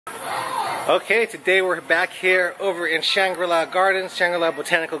Okay, today we're back here over in Shangri-La Gardens, Shangri-La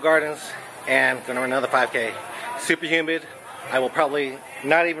Botanical Gardens, and gonna run another 5K. Super humid. I will probably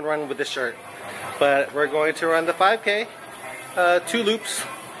not even run with this shirt, but we're going to run the 5K, 2 loops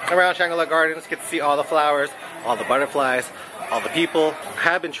around Shangri-La Gardens, get to see all the flowers, all the butterflies, all the people. I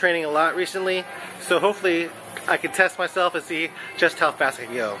have been training a lot recently, so hopefully I can test myself and see just how fast I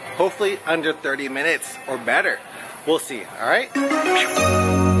can go. Hopefully under 30 minutes or better. We'll see, alright?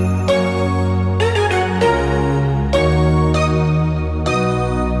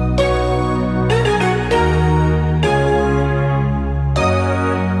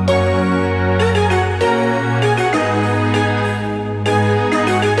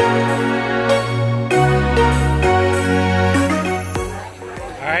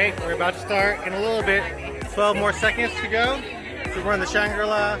 We're about to start in a little bit. 12 more seconds to go to run the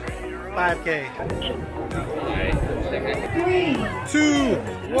Shangri-La 5K. 3, 2,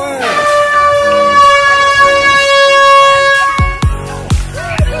 1.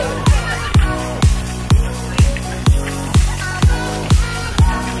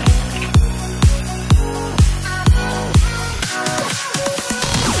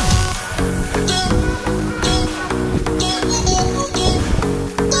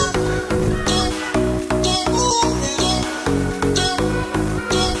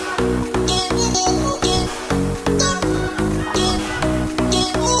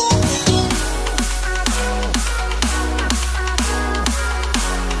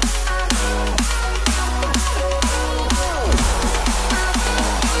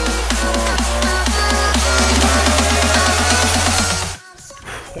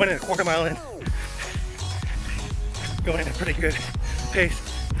 One and a quarter mile in. Going at a pretty good pace.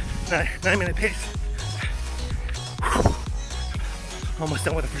 9-minute pace. Whew. Almost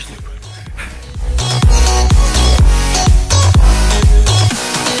done with the first loop.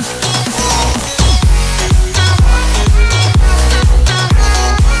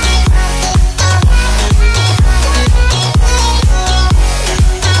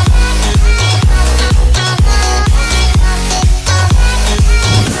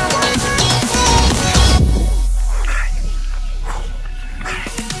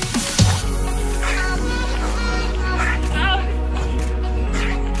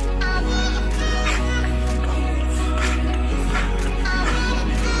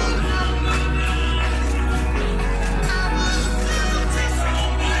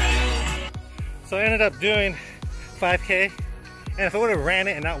 So I ended up doing 5K, and if I would have ran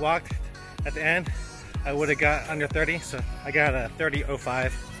it and not walked at the end, I would have got under 30, so I got a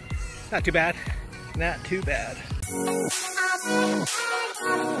 30:05. Not too bad, not too bad.